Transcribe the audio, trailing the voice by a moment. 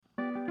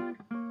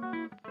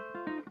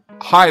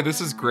Hi, this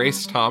is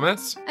Grace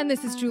Thomas. And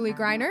this is Julie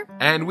Greiner.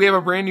 And we have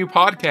a brand new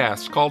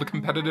podcast called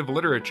Competitive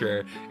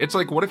Literature. It's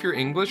like, what if your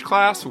English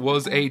class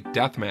was a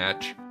death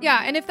match?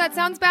 Yeah, and if that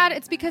sounds bad,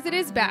 it's because it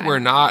is bad. We're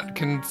not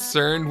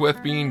concerned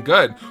with being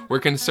good. We're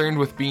concerned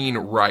with being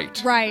right.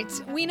 Right.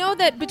 We know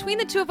that between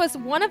the two of us,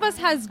 one of us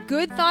has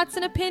good thoughts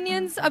and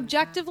opinions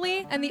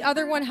objectively, and the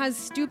other one has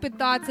stupid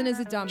thoughts and is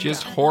a dumb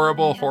Just dumb.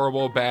 horrible,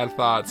 horrible, bad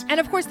thoughts. And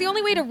of course, the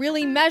only way to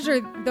really measure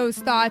those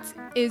thoughts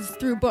is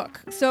through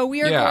book. So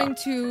we are going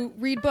to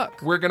read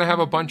book. We're going to have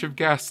a bunch of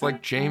guests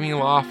like Jamie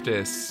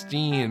Loftus,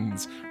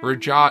 Steens,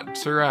 Rajat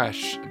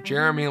Suresh,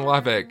 Jeremy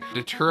Levick,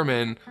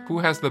 determine who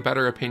has the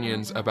better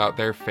opinions about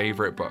their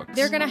favorite books.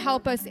 They're going to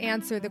help us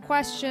answer the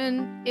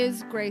question,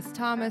 is Grace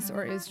Thomas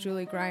or is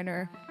Julie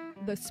Greiner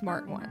the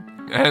smart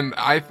one? And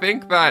I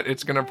think that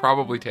it's going to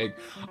probably take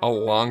a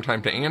long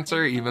time to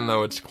answer, even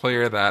though it's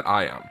clear that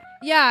I am.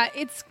 Yeah,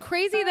 it's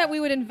crazy that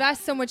we would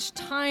invest so much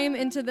time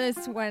into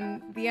this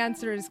when the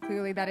answer is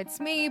clearly that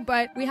it's me,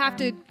 but we have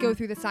to go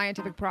through the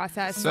scientific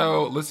process.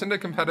 So listen to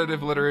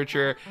Competitive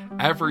Literature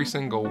every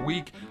single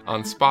week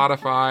on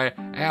Spotify,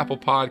 Apple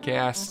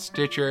Podcasts,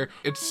 Stitcher.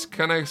 It's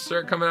gonna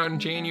start coming out in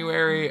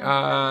January.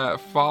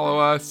 Follow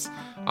us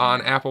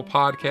on Apple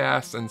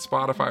Podcasts and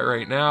Spotify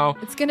right now.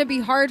 It's going to be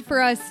hard for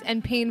us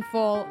and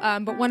painful,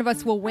 but one of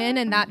us will win,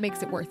 and that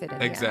makes it worth it in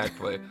the end.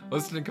 Exactly.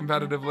 Listen to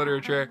Competitive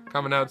Literature,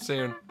 coming out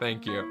soon.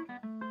 Thank you.